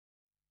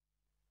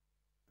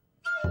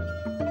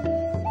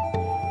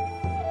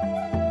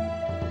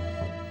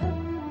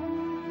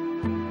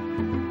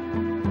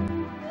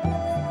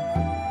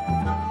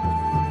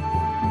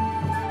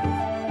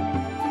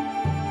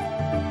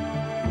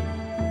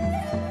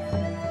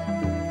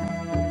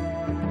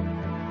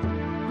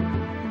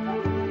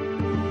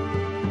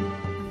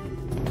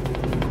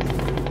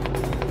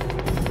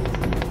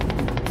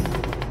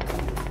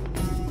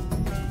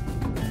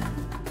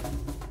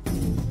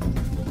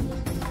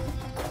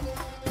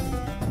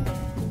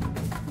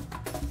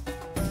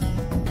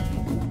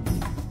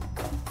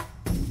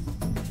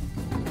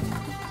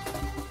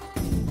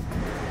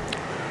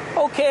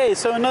Okay,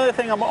 so another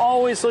thing I'm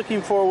always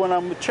looking for when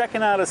I'm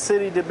checking out a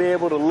city to be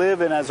able to live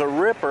in as a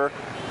ripper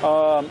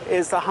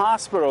is the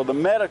hospital, the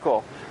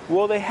medical.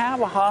 Well, they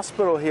have a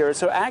hospital here.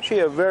 It's actually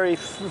a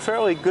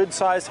fairly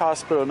good-sized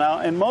hospital.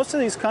 Now, in most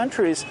of these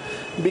countries,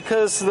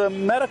 because the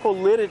medical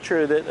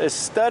literature that is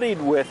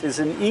studied with is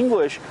in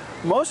English,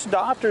 most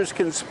doctors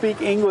can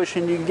speak English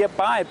and you can get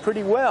by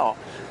pretty well.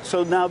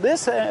 So now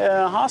this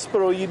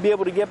hospital, you'd be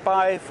able to get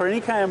by for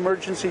any kind of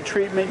emergency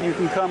treatment. You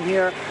can come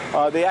here.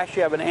 They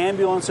actually have an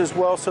ambulance as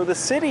well. So the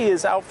city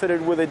is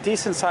outfitted with a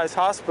decent-sized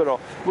hospital,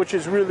 which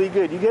is really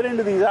good. You get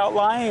into these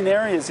outlying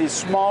areas, these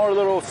smaller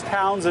little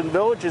towns and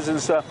villages and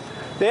stuff,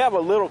 they have a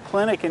little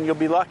clinic, and you'll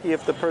be lucky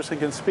if the person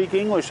can speak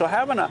English. So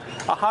having a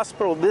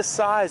hospital this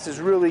size is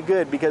really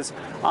good, because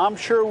I'm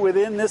sure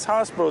within this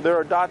hospital there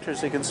are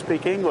doctors that can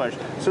speak English.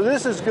 So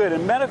this is good.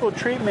 And medical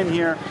treatment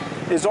here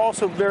is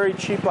also very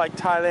cheap, like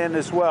Thailand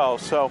as well.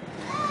 So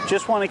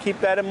just want to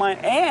keep that in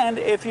mind. And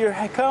if you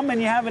come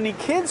and you have any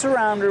kids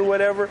around or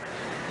whatever,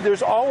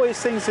 there's always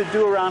things to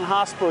do around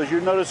hospitals.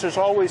 You'll notice there's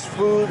always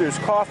food, there's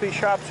coffee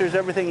shops, there's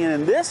everything. And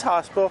in this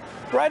hospital,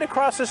 right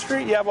across the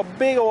street, you have a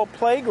big old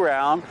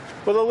playground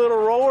with a little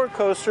roller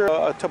coaster,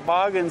 a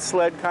toboggan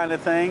sled kind of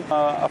thing,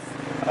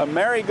 a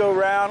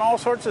merry-go-round, all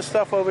sorts of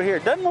stuff over here.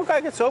 Doesn't look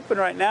like it's open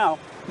right now,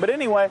 but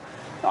anyway,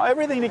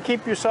 everything to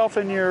keep yourself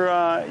and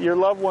your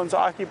loved ones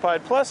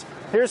occupied. Plus,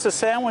 here's the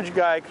sandwich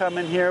guy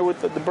coming here with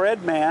the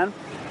bread man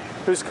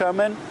who's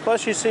coming.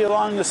 Plus, you see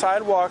along the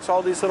sidewalks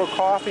all these little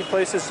coffee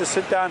places to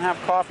sit down and have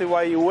coffee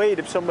while you wait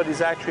if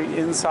somebody's actually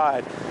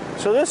inside.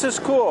 So this is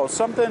cool.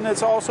 Something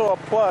that's also a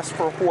plus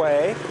for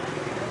Hue.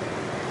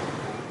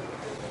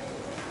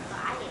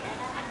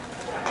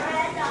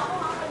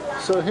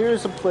 So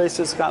here's a place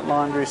that's got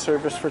laundry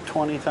service for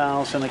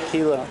 20,000 a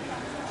kilo.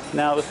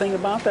 Now the thing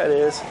about that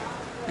is,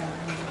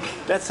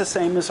 that's the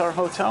same as our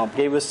hotel.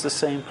 Gave us the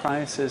same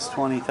price as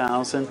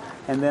 20,000,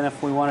 and then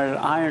if we wanted it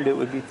ironed, it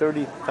would be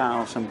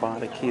 30,000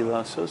 baht a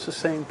kilo. So it's the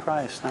same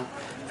price. Now,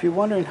 if you're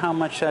wondering how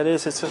much that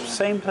is, it's the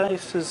same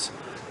price as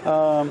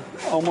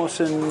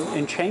almost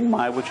in Chiang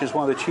Mai, which is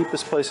one of the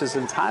cheapest places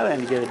in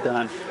Thailand to get it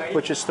done,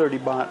 which is 30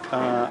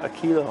 baht a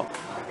kilo.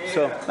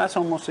 So that's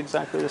almost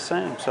exactly the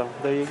same. So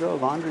there you go.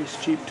 Laundry's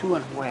cheap too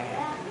in Hue.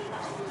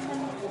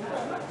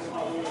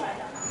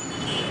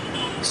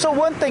 So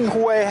one thing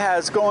Hue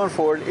has going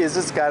for it is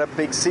it's got a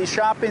Big C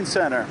shopping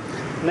center.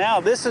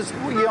 Now this is,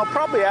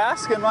 probably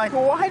asking like,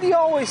 well, why do you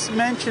always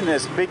mention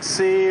this Big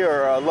C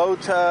or a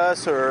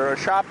Lotus or a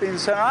shopping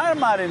center? I'm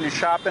not into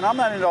shopping. I'm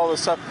not into all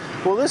this stuff.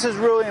 Well, this is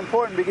really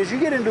important because you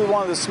get into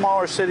one of the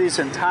smaller cities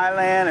in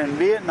Thailand and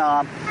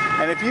Vietnam,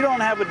 and if you don't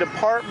have a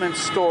department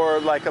store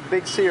like a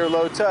Big C or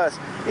Lotus,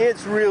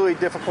 it's really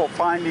difficult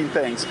finding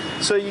things.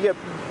 So you get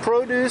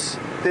produce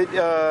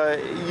that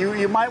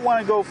you might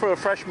want to go for a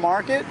fresh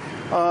market,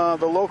 the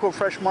local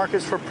fresh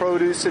markets for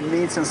produce and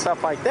meats and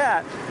stuff like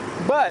that.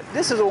 But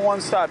this is a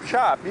one-stop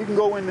shop. You can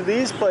go into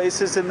these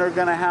places and they're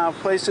going to have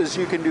places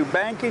you can do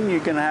banking.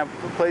 You can have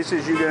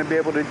places you're going to be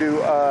able to do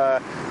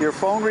your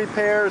phone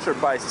repairs or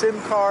buy SIM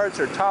cards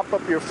or top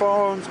up your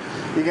phones.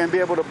 You're going to be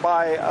able to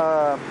buy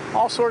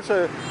all sorts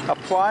of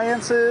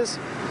appliances,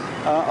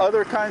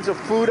 other kinds of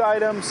food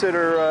items that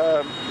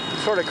are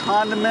sort of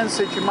condiments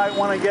that you might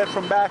want to get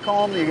from back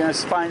home. You're going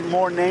to find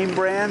more name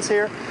brands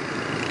here.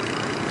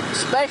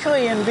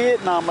 Especially in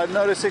Vietnam, I've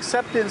noticed,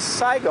 except in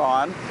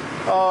Saigon,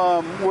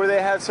 where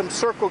they had some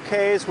Circle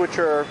K's, which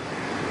are,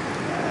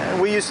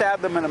 we used to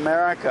have them in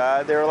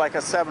America. They were like a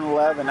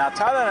 7-Eleven. Now,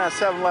 Thailand has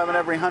 7-Eleven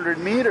every 100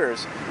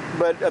 meters.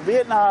 But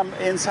Vietnam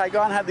in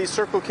Saigon had these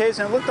Circle K's,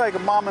 and it looked like a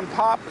mom and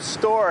pop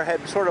store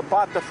had sort of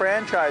bought the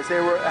franchise. They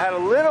had a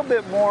little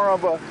bit more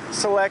of a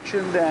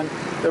selection than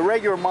the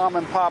regular mom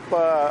and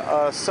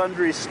pop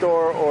sundry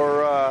store,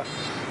 or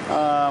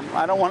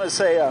I don't want to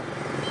say a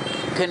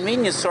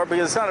convenience store,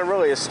 because it's not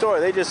really a store.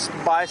 They just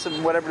buy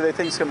some whatever they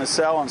think is going to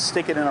sell and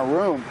stick it in a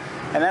room,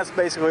 and that's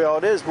basically all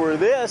it is. Where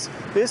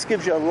this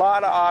gives you a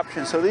lot of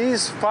options. So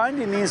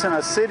finding these in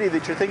a city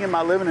that you're thinking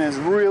about living in is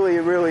really,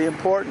 really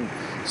important.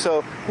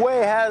 So Hue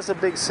has a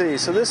Big C,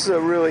 so this is a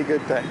really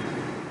good thing.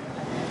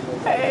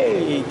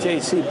 Hey,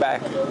 JC back.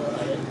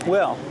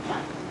 Well,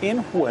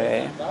 in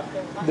Hue,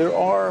 there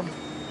are,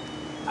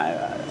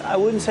 I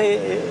wouldn't say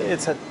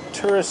it's a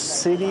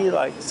tourist city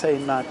like, say,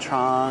 Nha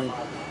Trang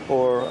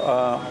or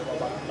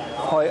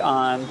Hoi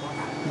An,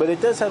 but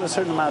it does have a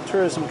certain amount of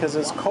tourism because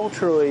it's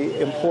culturally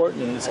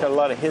important. It's got a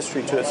lot of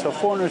history to it, so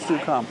foreigners do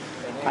come.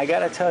 I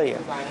gotta tell you,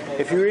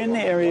 if you're in the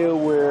area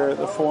where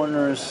the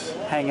foreigners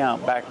hang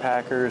out,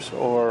 backpackers,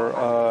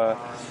 or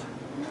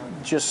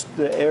just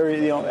the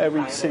area,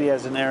 every city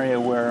has an area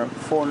where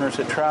foreigners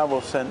that travel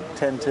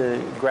tend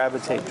to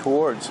gravitate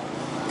towards,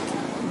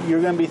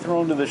 you're going to be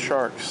thrown to the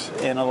sharks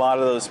in a lot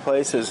of those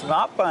places.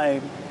 Not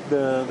by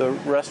the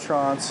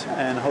restaurants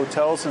and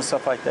hotels and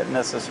stuff like that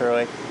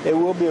necessarily. It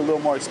will be a little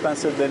more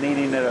expensive than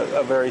eating at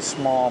a very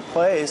small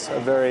place, a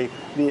very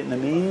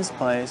Vietnamese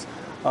place.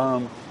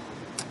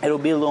 It'll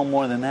be a little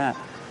more than that.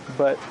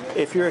 But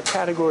if you're a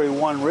Category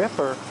 1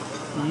 ripper,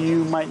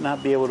 you might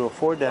not be able to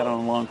afford that on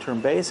a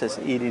long-term basis,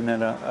 eating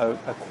at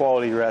a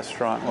quality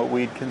restaurant, what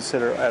we'd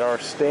consider at our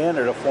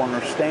standard, a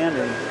foreigner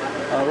standard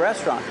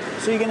restaurant.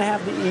 So you're going to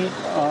have to eat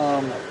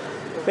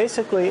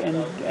basically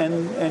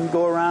and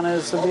go around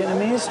as the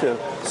Vietnamese do.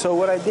 So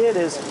what I did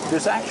is,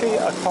 there's actually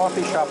a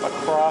coffee shop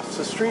across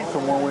the street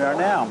from where we are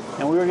now,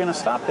 and we were going to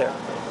stop there.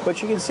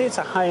 But you can see it's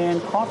a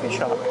high-end coffee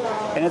shop,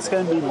 and it's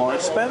going to be more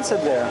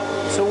expensive there.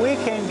 So we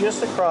came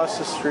just across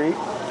the street,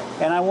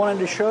 and I wanted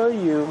to show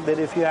you that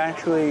if you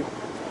actually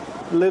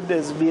lived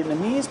as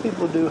Vietnamese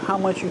people do, how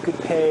much you could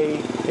pay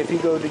if you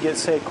go to get,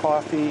 say,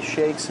 coffee,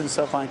 shakes, and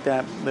stuff like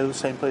that, the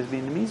same place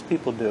Vietnamese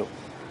people do.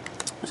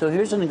 So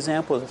here's an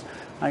example of this.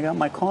 I got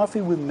my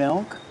coffee with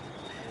milk.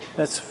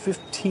 That's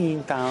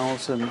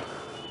 15,000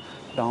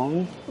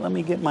 dong. Let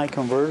me get my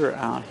converter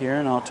out here,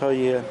 and I'll tell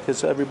you,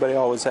 because everybody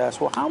always asks,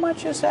 well, how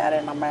much is that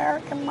in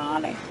American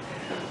money?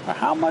 Or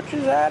how much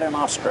is that in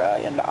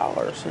Australian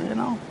dollars? You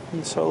know?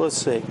 And so let's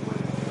see.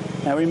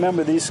 Now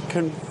remember,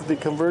 the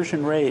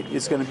conversion rate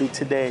is going to be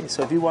today.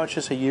 So if you watch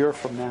this a year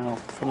from now,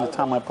 from the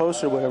time I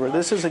posted or whatever,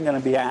 this isn't going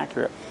to be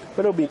accurate, but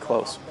it'll be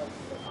close.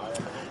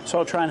 So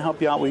I'll try and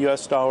help you out with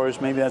US dollars.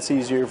 Maybe that's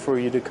easier for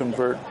you to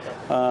convert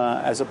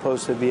as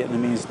opposed to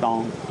Vietnamese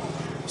dong.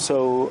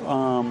 So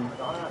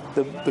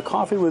the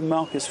coffee with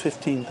milk is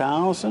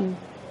 15,000.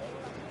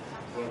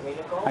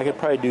 I could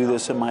probably do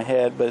this in my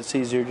head, but it's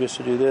easier just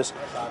to do this.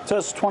 So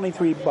it's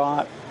 23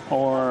 baht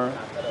or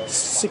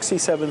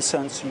 67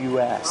 cents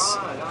US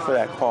for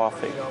that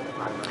coffee.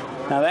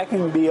 Now that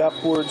can be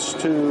upwards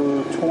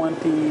to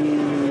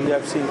 20,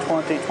 I've seen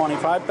 20,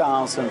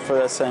 25,000 for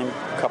that same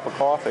cup of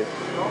coffee.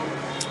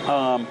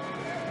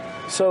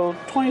 So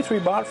 23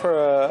 baht for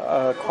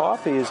a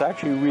coffee is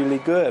actually really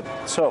good.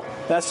 So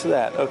that's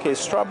that. Okay,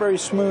 strawberry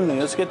smoothie.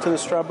 Let's get to the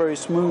strawberry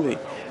smoothie.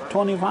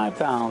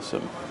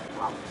 25,000,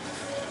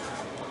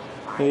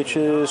 which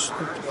is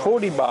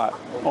 40 baht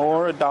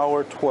or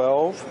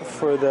 $1.12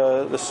 for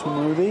the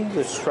smoothie,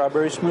 the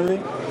strawberry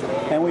smoothie.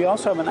 And we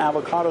also have an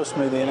avocado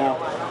smoothie. Now,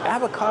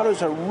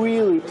 avocados are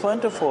really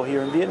plentiful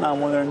here in Vietnam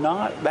when they're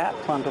not that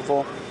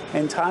plentiful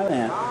in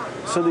Thailand.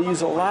 So they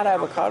use a lot of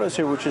avocados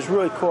here, which is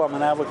really cool. I'm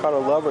an avocado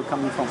lover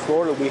coming from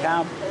Florida. We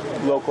have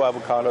local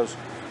avocados,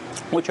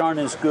 which aren't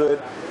as good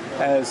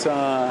as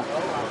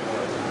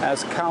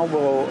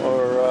Calvo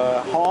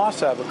or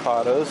Haas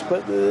avocados,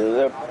 but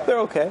they're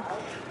okay.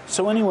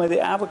 So anyway,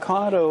 the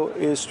avocado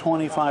is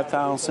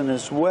 25,000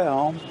 as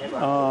well.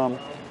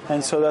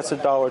 And so that's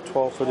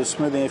 $1.12 for the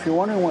smoothie. If you're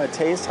wondering what it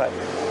tastes like,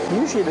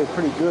 usually they're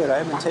pretty good. I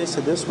haven't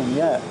tasted this one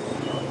yet.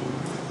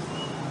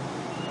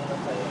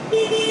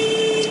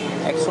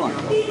 Excellent.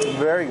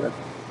 Very good.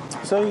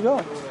 So there you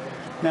go.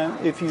 Now,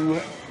 if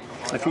you're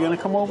going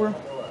to come over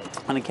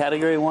on a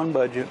Category 1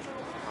 budget,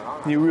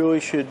 you really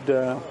should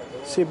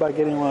see about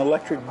getting an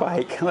electric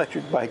bike.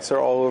 Electric bikes are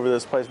all over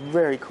this place.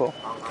 Very cool.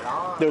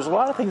 There's a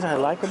lot of things I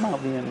like about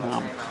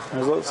Vietnam.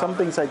 There's some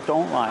things I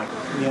don't like,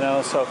 you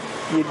know, so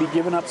you'd be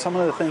giving up some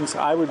of the things,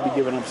 I would be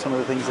giving up some of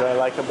the things that I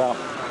like about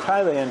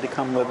Thailand to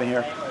come living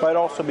here, but I'd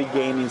also be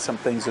gaining some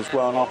things as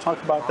well, and I'll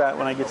talk about that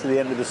when I get to the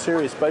end of the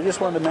series. But I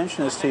just wanted to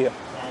mention this to you.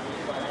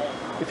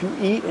 If you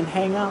eat and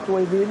hang out the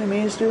way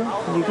Vietnamese do,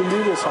 you can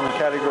do this on a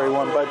Category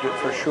 1 budget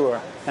for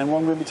sure. And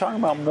we're going to be talking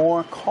about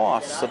more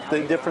costs of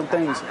the different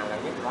things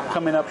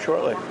coming up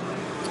shortly.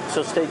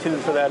 So stay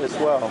tuned for that as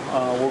well.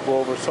 We'll go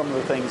over some of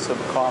the things of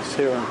the costs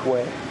here in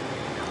Hue.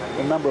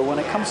 Remember, when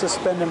it comes to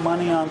spending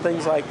money on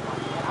things like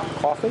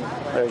coffee,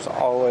 there's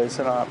always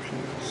an option.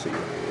 See you.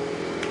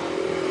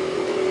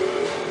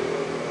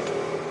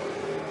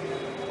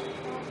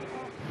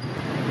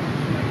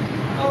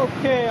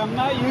 Okay, I'm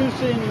not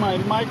using my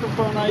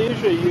microphone I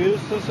usually use.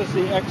 This is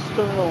the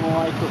external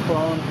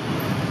microphone,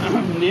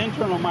 the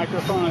internal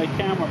microphone of the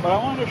camera. But I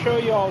want to show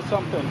you all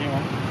something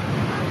here.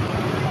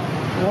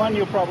 One,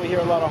 you'll probably hear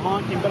a lot of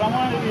honking, but I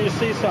wanted you to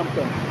see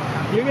something.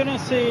 You're going to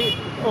see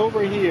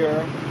over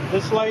here,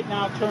 this light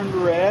now turned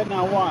red.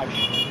 Now watch.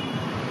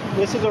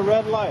 This is a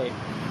red light.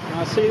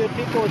 Now see that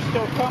people are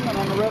still coming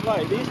on the red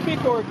light. These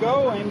people are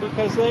going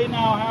because they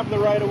now have the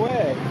right of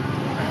way.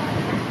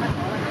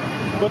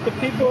 But the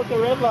people at the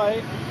red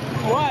light,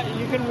 what?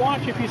 You can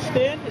watch if you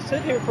sit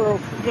here for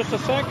just a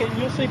second,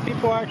 you'll see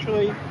people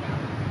actually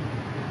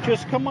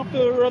just come up to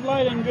the red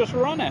light and just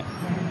run it.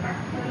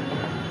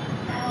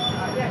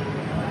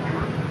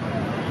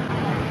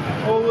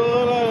 Well,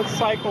 let it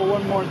cycle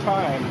one more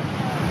time.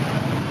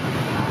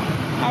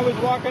 I was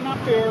walking up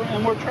here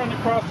and we're trying to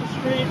cross the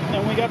street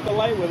and we got the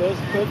light with us,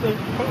 but the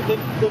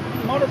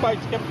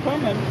motorbikes kept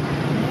coming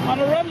on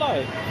a red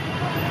light.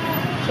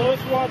 So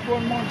let's watch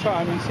one more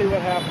time and see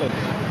what happens.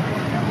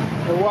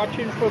 We're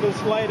watching for this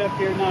light up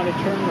here now to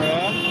turn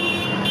red.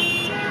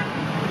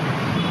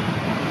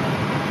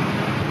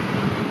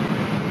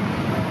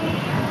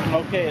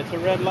 Okay, it's a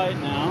red light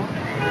now.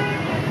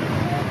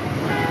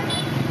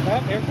 Oh,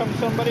 here comes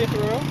somebody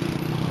through.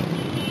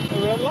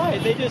 The red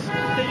light. They just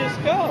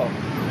go.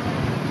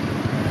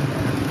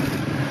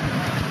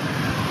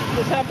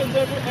 This happens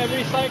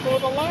every cycle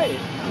of the light.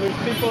 There's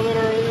people that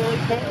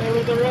are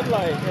with the red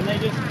light, and they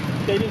just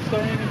They just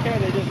don't even care.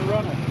 They just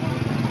run it.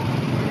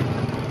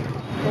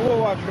 But we'll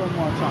watch one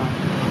more time.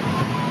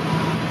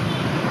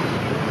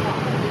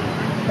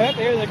 Yep,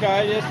 here the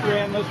guy just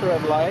ran this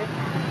red light.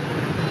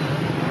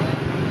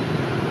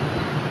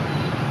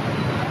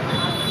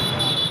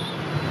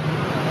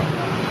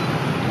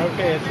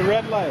 Okay, it's a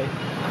red light.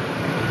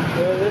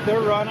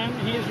 They're running.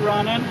 He's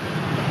running.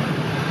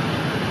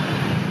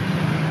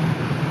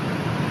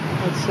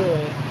 Let's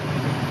see.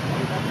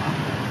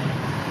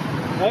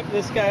 Yep,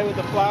 this guy with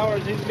the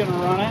flowers, he's going to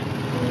run it.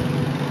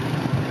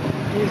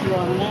 He's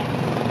running it.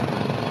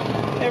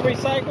 Every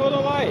cycle of the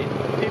light,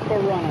 people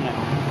are running it.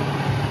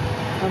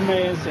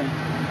 Amazing.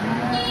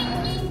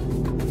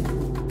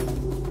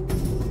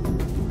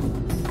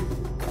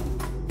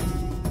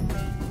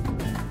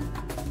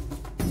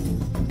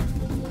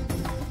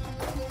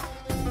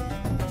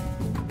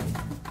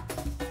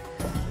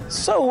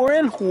 So we're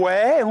in Hue,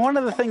 and one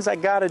of the things I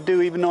got to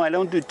do, even though I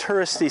don't do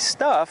touristy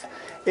stuff,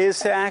 is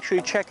to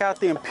actually check out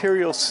the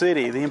Imperial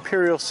City. The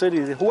Imperial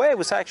City, Hue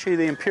was actually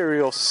the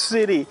Imperial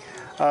City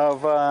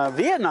of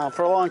Vietnam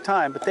for a long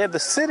time, but they have the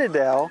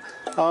Citadel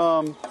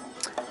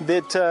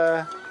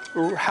that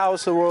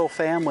house the royal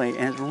family,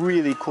 and it's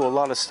really cool. A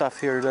lot of stuff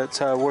here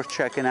that's worth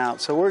checking out.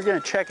 So we're going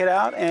to check it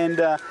out, and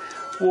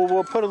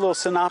we'll put a little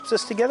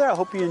synopsis together. I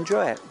hope you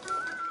enjoy it.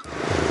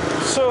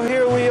 So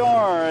here we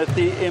are at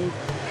the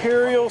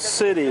Imperial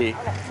City,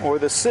 or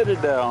the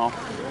Citadel,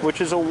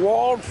 which is a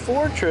walled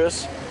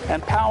fortress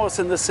and palace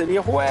in the city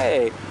of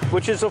Hue,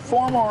 which is a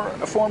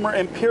former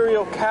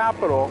imperial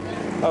capital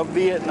of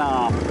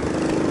Vietnam.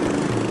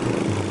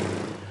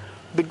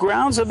 The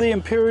grounds of the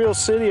Imperial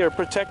City are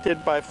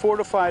protected by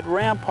fortified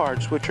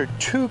ramparts, which are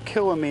 2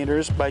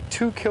 kilometers by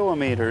 2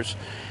 kilometers,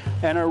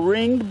 and are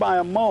ringed by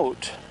a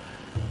moat.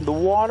 The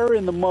water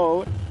in the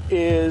moat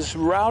is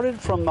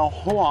routed from the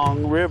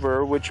Hoang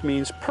River, which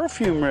means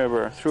perfume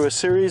river, through a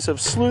series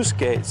of sluice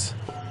gates.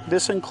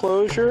 This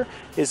enclosure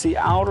is the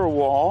outer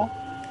wall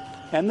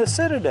and the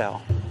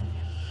citadel.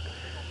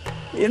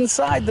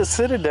 Inside the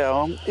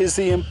citadel is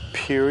the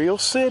Imperial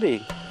City,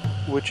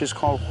 which is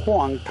called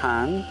Hoang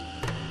Tan,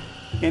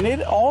 and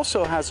it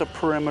also has a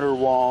perimeter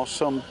wall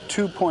some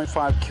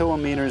 2.5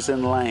 kilometers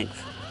in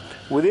length.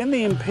 Within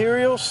the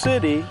Imperial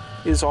City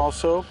is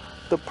also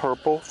the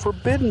Purple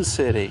Forbidden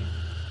City.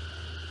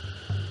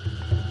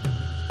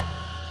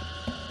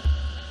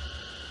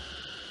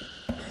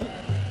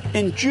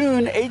 In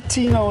June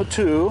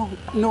 1802,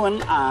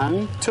 Nguyen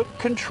Anh took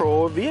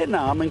control of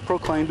Vietnam and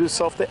proclaimed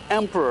himself the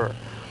emperor.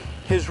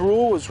 His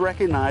rule was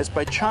recognized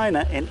by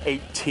China in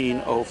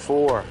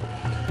 1804.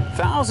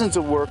 Thousands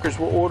of workers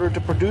were ordered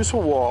to produce a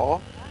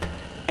wall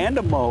and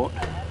a moat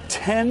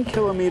 10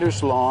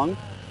 kilometers long.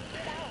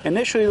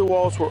 Initially the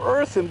walls were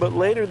earthen, but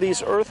later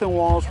these earthen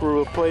walls were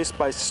replaced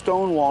by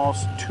stone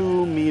walls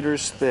 2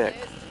 meters thick.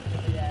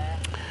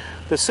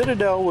 The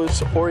citadel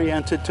was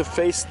oriented to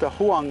face the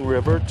Hoang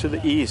River to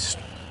the east.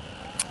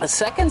 A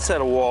second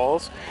set of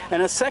walls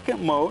and a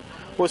second moat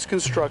was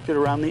constructed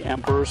around the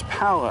emperor's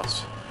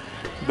palace.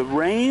 The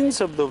reigns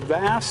of the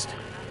vast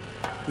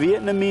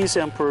Vietnamese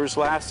emperors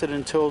lasted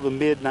until the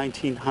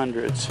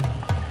mid-1900s.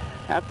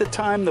 At the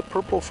time, the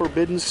Purple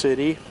Forbidden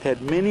City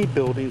had many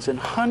buildings and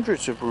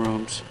hundreds of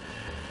rooms.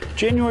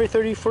 January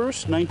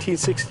 31st,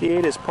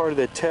 1968, as part of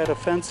the Tet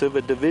Offensive,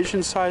 a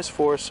division-sized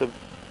force of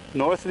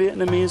North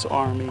Vietnamese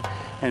Army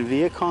and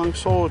Viet Cong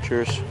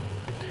soldiers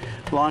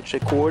launched a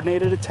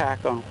coordinated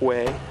attack on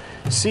Hue,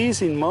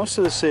 seizing most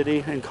of the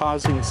city and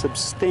causing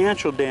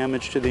substantial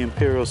damage to the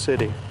Imperial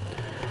City.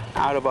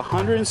 Out of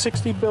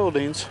 160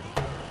 buildings,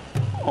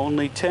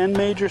 only 10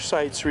 major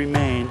sites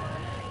remain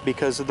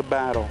because of the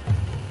battle.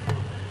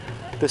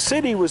 The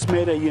city was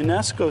made a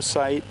UNESCO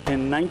site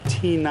in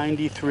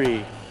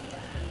 1993.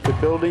 The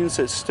buildings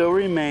that still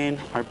remain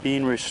are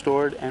being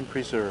restored and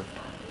preserved.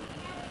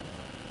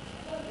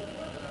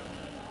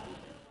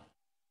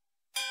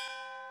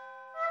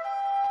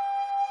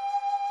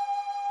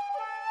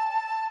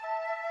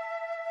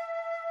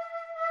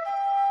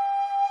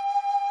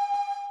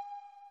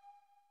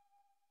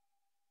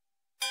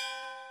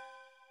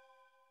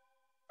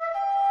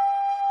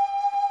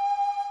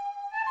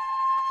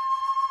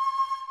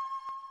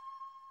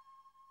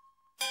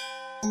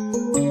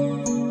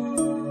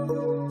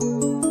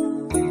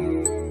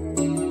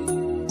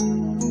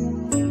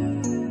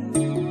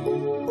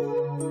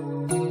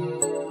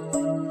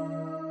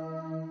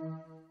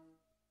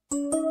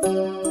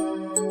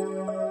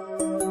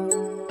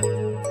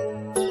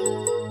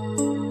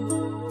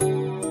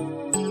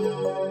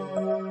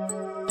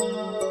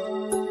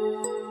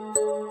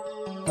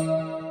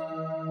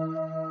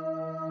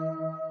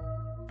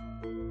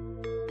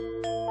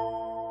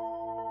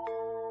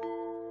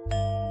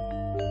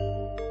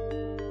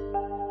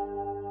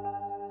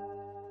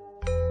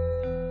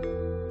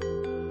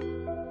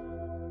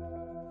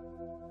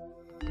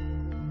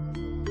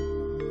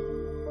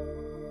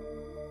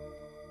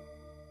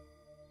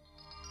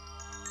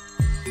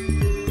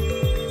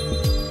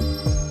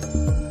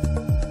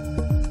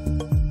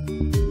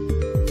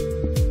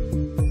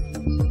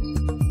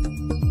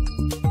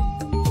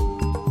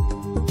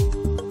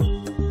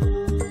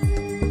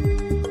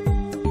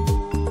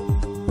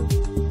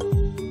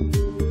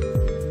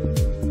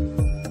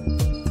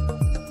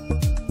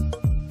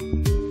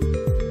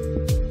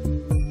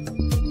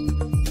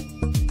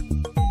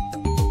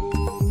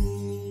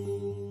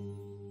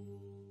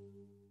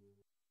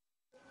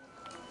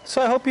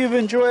 So I hope you've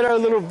enjoyed our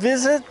little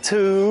visit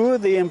to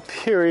the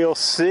Imperial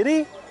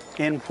City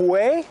in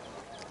Hue.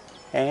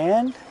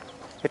 And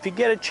if you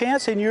get a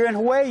chance and you're in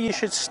Hue, you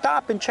should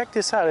stop and check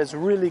this out. It's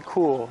really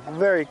cool,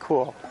 very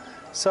cool.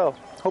 So,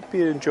 hope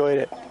you enjoyed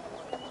it.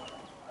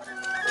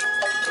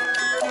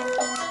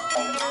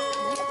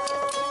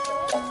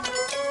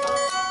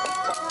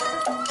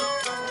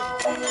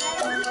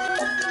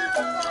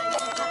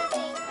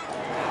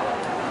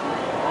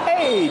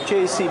 Hey,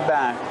 JC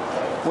back.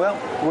 Well,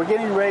 we're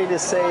getting ready to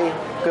say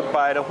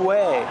goodbye to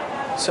Hue.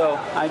 So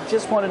I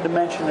just wanted to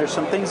mention there's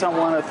some things I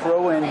want to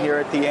throw in here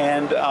at the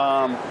end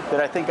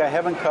that I think I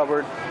haven't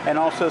covered, and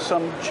also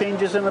some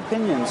changes in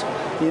opinions.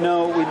 You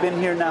know, we've been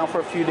here now for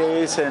a few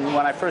days, and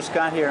when I first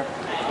got here,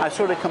 I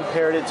sort of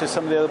compared it to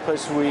some of the other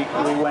places we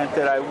went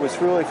that I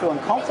was really feeling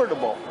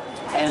comfortable.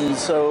 And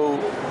so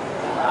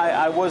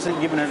I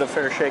wasn't giving it a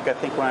fair shake, I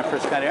think, when I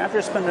first got here.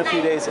 After spending a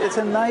few days, it's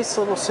a nice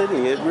little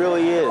city. It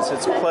really is.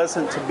 It's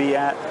pleasant to be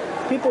at.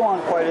 People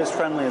aren't quite as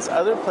friendly as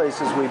other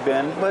places we've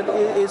been, but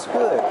it's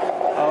good.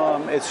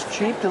 It's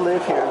cheap to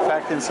live here. In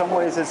fact, in some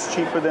ways, it's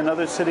cheaper than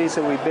other cities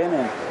that we've been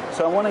in.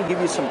 So I want to give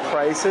you some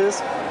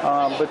prices,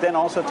 but then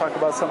also talk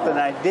about something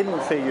I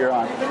didn't figure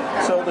on.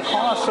 So the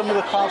cost, some of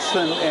the costs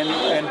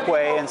in Hue,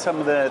 and some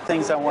of the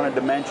things I wanted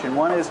to mention.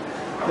 One is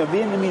the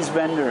Vietnamese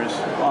vendors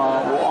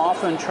will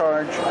often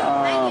charge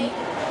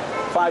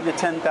 5,000 to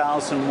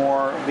 10,000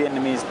 more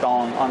Vietnamese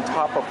dong on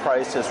top of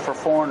prices for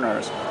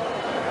foreigners.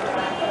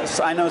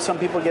 So I know some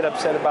people get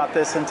upset about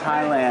this in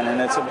Thailand,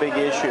 and it's a big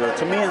issue.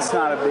 To me, it's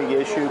not a big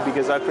issue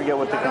because I forget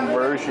what the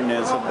conversion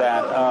is of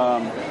that.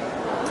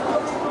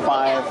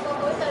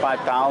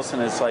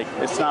 5,000 is like,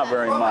 it's not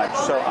very much.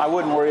 So I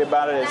wouldn't worry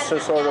about it. It's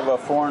just sort of a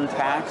foreign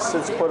tax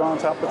that's put on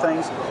top of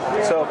things.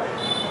 So,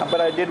 but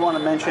I did want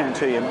to mention it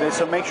to you.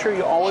 So make sure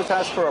you always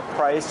ask for a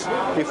price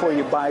before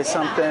you buy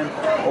something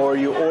or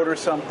you order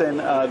something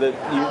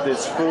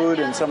that's food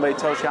and somebody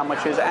tells you how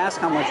much it is. Ask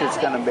how much it's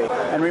going to be.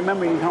 And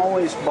remember, you can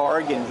always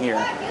bargain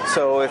here.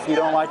 So if you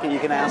don't like it, you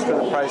can ask for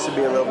the price to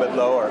be a little bit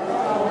lower.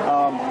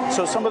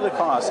 So some of the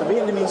costs. A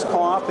Vietnamese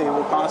coffee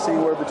will cost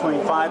anywhere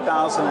between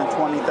 5,000 and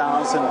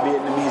 20,000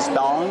 Vietnamese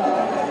dong,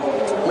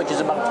 which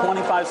is about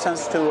 25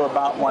 cents to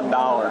about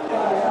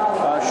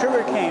 $1.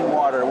 Sugarcane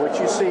water, which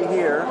you see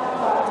here,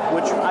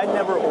 which I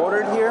never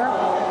ordered here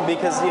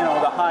because, you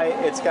know,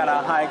 it's got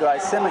a high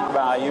glycemic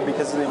value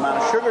because of the amount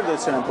of sugar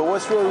that's in it. But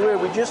what's really weird,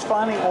 we just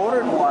finally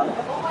ordered one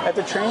at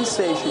the train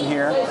station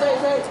here,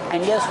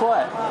 and guess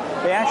what?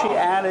 They actually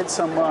added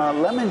some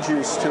lemon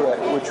juice to it,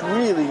 which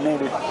really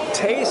made it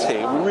tasty,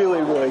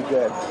 really, really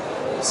good.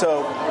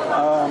 So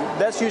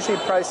that's usually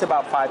priced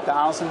about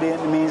 5,000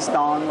 Vietnamese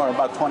dong, or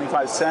about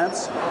 25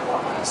 cents.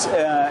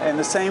 And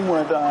the same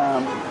with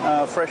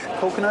fresh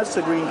coconuts,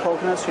 the green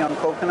coconuts, young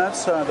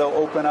coconuts. They'll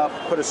open up,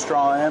 put a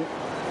straw in.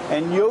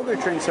 And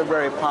yogurt drinks are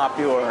very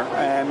popular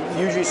and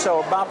usually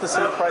sell about the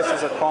same price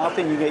as a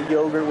coffee. You get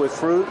yogurt with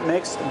fruit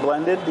mixed,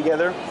 blended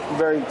together.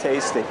 Very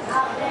tasty.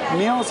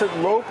 Meals at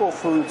local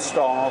food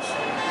stalls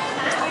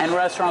and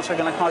restaurants are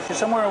going to cost you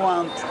somewhere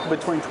around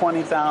between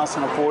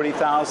 20,000 and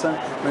 40,000.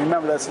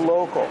 Remember, that's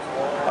local,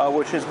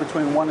 which is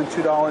between $1 and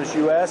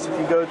 $2 US. If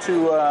you go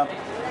to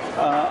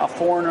a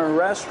foreigner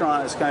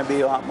restaurant, it's going to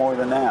be a lot more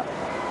than that.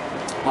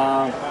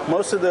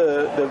 Most of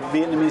the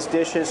Vietnamese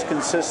dishes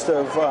consist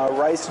of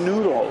rice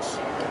noodles.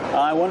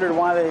 I wondered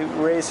why they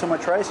raise so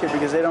much rice here,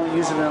 because they don't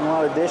use it in a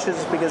lot of dishes.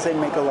 It's because they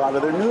make a lot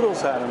of their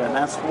noodles out of it. And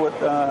that's what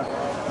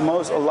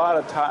a lot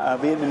of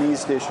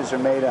Vietnamese dishes are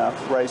made of,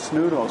 rice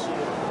noodles.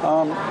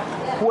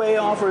 Hue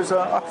offers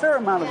a fair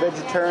amount of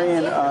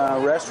vegetarian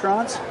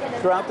restaurants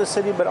throughout the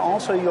city, but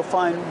also you'll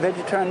find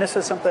vegetarian. This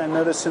is something I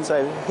noticed since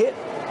I hit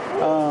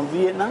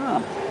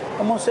Vietnam.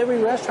 Almost every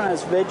restaurant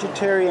has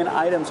vegetarian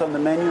items on the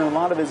menu, and a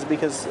lot of it is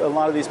because a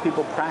lot of these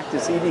people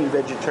practice eating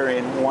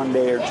vegetarian 1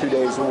 day or 2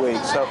 days a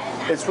week. So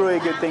it's really a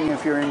good thing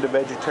if you're into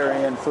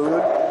vegetarian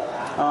food.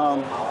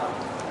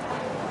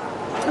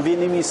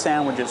 Vietnamese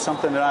sandwiches,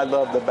 something that I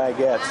love, the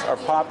baguettes, are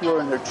popular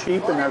and they're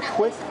cheap and they're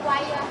quick.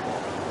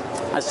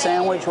 A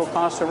sandwich will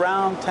cost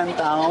around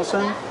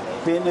 10,000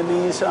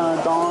 Vietnamese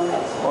dong,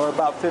 or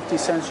about 50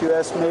 cents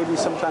US, maybe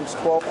sometimes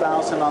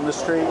 12,000 on the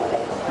street.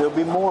 There'll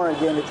be more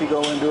again if you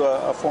go into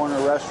a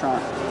foreigner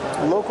restaurant.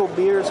 A local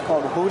beer is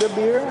called Huda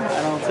beer.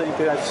 I don't think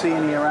I see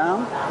any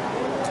around.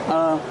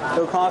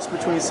 It'll cost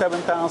between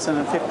 7,000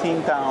 and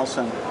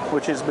 15,000,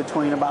 which is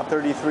between about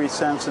 33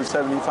 cents and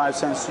 75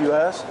 cents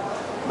US.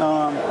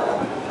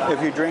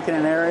 If you're drinking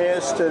in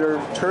areas that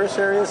are tourist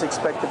areas,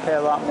 expect to pay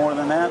a lot more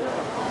than that.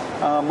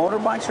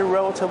 Motorbikes are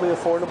relatively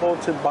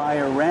affordable to buy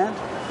or rent.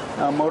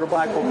 A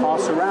motorbike will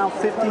cost around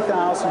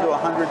 50,000 to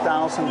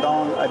 100,000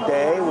 dong a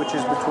day, which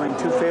is between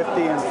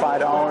 $2.50 and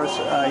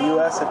 $5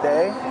 US a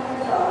day.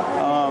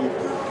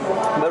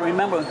 But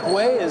remember, Hue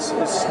is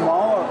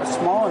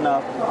small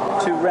enough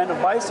to rent a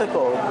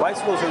bicycle.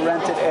 Bicycles are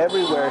rented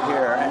everywhere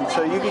here, and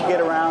so you can get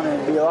around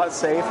and be a lot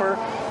safer,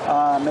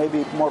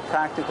 maybe more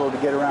practical to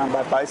get around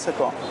by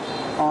bicycle.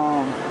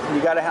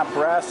 You got to have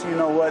brass, you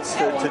know what's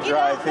to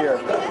drive here.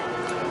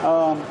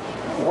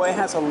 Hawaii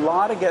has a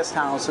lot of guest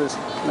houses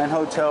and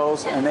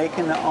hotels, and they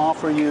can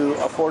offer you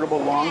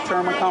affordable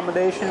long-term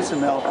accommodations,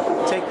 and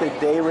they'll take the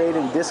day rate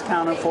and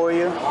discount it for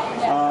you.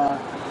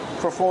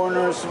 For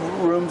foreigners,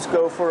 rooms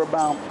go for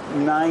about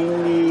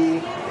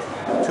 90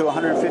 to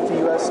 150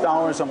 US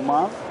dollars a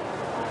month,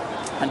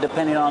 and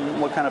depending on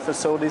what kind of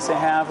facilities they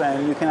have,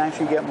 and you can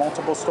actually get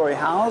multiple story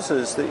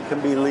houses that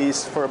can be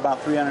leased for about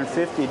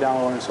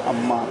 $350 a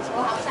month.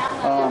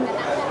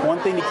 One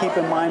thing to keep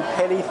in mind,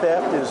 petty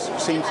theft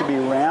seems to be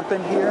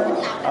rampant here,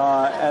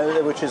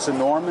 which is the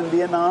norm in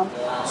Vietnam.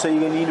 So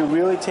you need to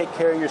really take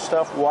care of your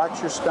stuff, watch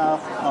your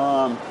stuff,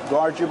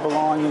 guard your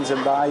belongings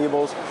and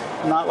valuables.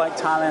 Not like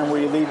Thailand where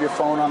you leave your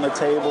phone on the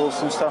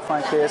tables and stuff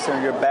like this,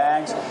 or your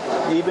bags.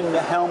 Even the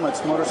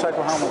helmets,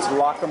 motorcycle helmets,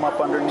 lock them up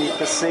underneath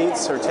the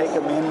seats or take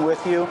them in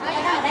with you.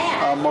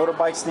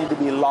 Motorbikes need to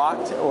be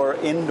locked or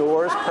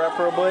indoors,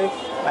 preferably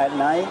at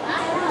night.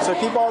 So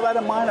keep all that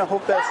in mind. I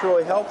hope that's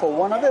really helpful.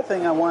 One other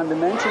thing I wanted to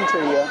mention to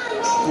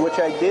you, which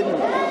I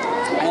didn't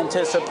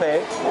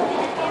anticipate,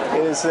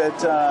 is that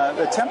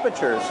the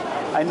temperatures.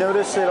 I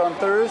noticed that on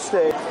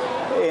Thursday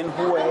in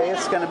Hue,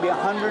 it's going to be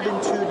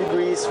 102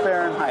 degrees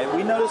Fahrenheit.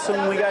 We noticed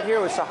when we got here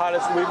it was the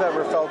hottest we've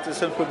ever felt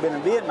since we've been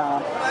in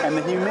Vietnam, and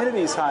the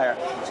humidity is higher.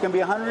 It's going to be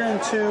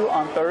 102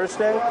 on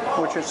Thursday,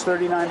 which is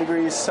 39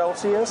 degrees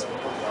Celsius.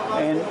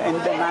 In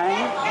Da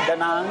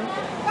Nang,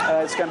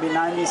 it's going to be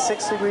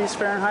 96 degrees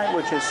Fahrenheit,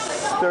 which is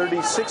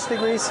 36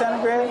 degrees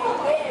centigrade.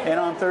 And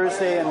on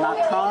Thursday in Nha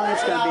Trang,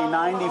 it's going to be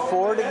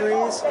 94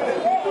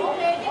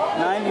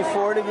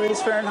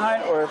 degrees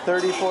Fahrenheit, or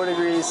 34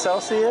 degrees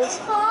Celsius.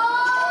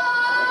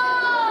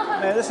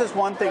 Now, this is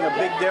one thing, a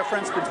big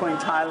difference between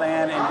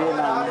Thailand and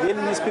Vietnam.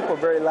 Vietnamese people are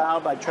very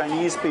loud, like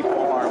Chinese people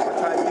are.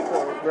 Thai people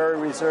are very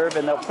reserved,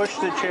 and they'll push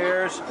the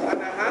chairs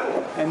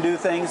and do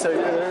things.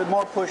 They're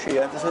more pushy.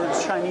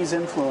 It's Chinese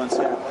influence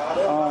there.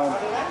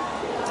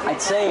 I'd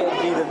say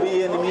it'd be the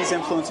Vietnamese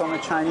influence on the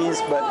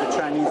Chinese, but the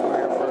Chinese were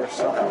here first.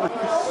 So.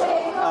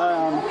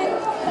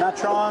 Nha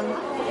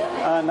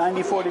Trang,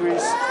 94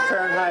 degrees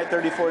Fahrenheit,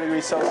 34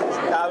 degrees Celsius.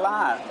 Da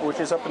La, which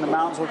is up in the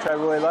mountains, which I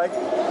really like,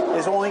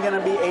 is only going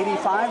to be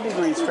 85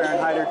 degrees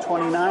Fahrenheit or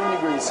 29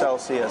 degrees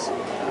Celsius.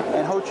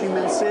 And Ho Chi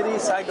Minh City,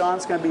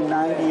 Saigon's going to be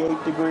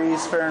 98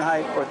 degrees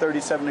Fahrenheit or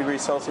 37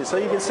 degrees Celsius. So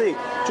you can see,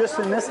 just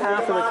in this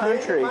half of the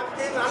country,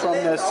 from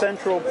the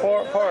central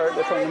part,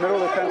 from the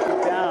middle of the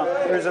country down,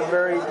 there's a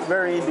very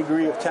varying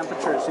degree of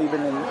temperatures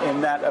even in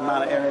that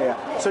amount of area.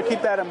 So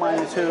keep that in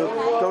mind too.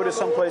 Go to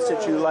some place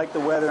that you like the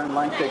weather and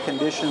like the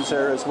conditions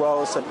there, as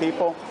well as the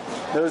people.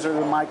 Those are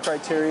my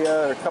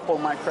criteria, or a couple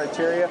of my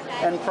criteria,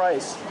 and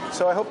price.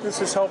 So I hope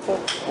this is helpful.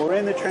 We're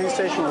in the train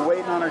station. We're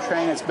waiting on our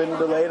train. It's been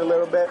delayed a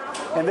little bit.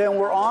 And then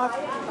we're off.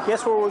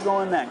 Guess where we're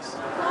going next?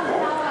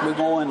 We're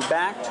going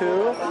back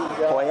to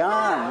Hoi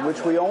An,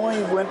 which we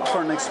only went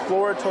for an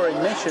exploratory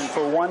mission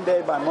for one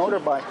day by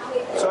motorbike.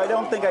 So I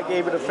don't think I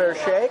gave it a fair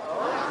shake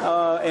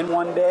in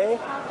one day.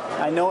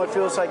 I know it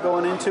feels like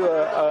going into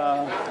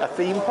a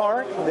theme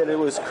park, that it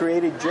was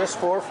created just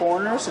for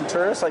foreigners and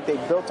tourists, like they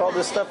built all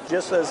this stuff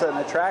just as an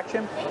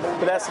attraction,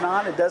 but that's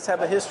not. It does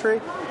have a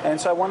history, and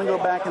so I want to go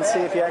back and see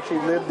if you actually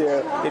lived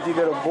there, if you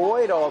could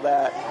avoid all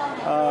that,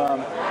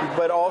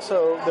 but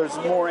also there's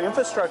more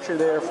infrastructure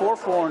there for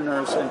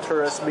foreigners and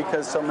tourists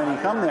because so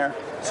many come there.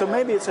 So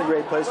maybe it's a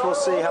great place. We'll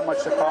see how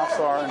much the costs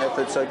are and if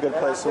it's a good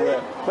place to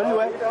live. But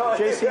anyway,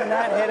 JC and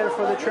Nat headed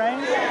for the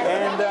train,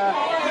 and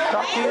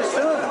talk to you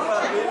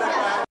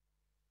soon.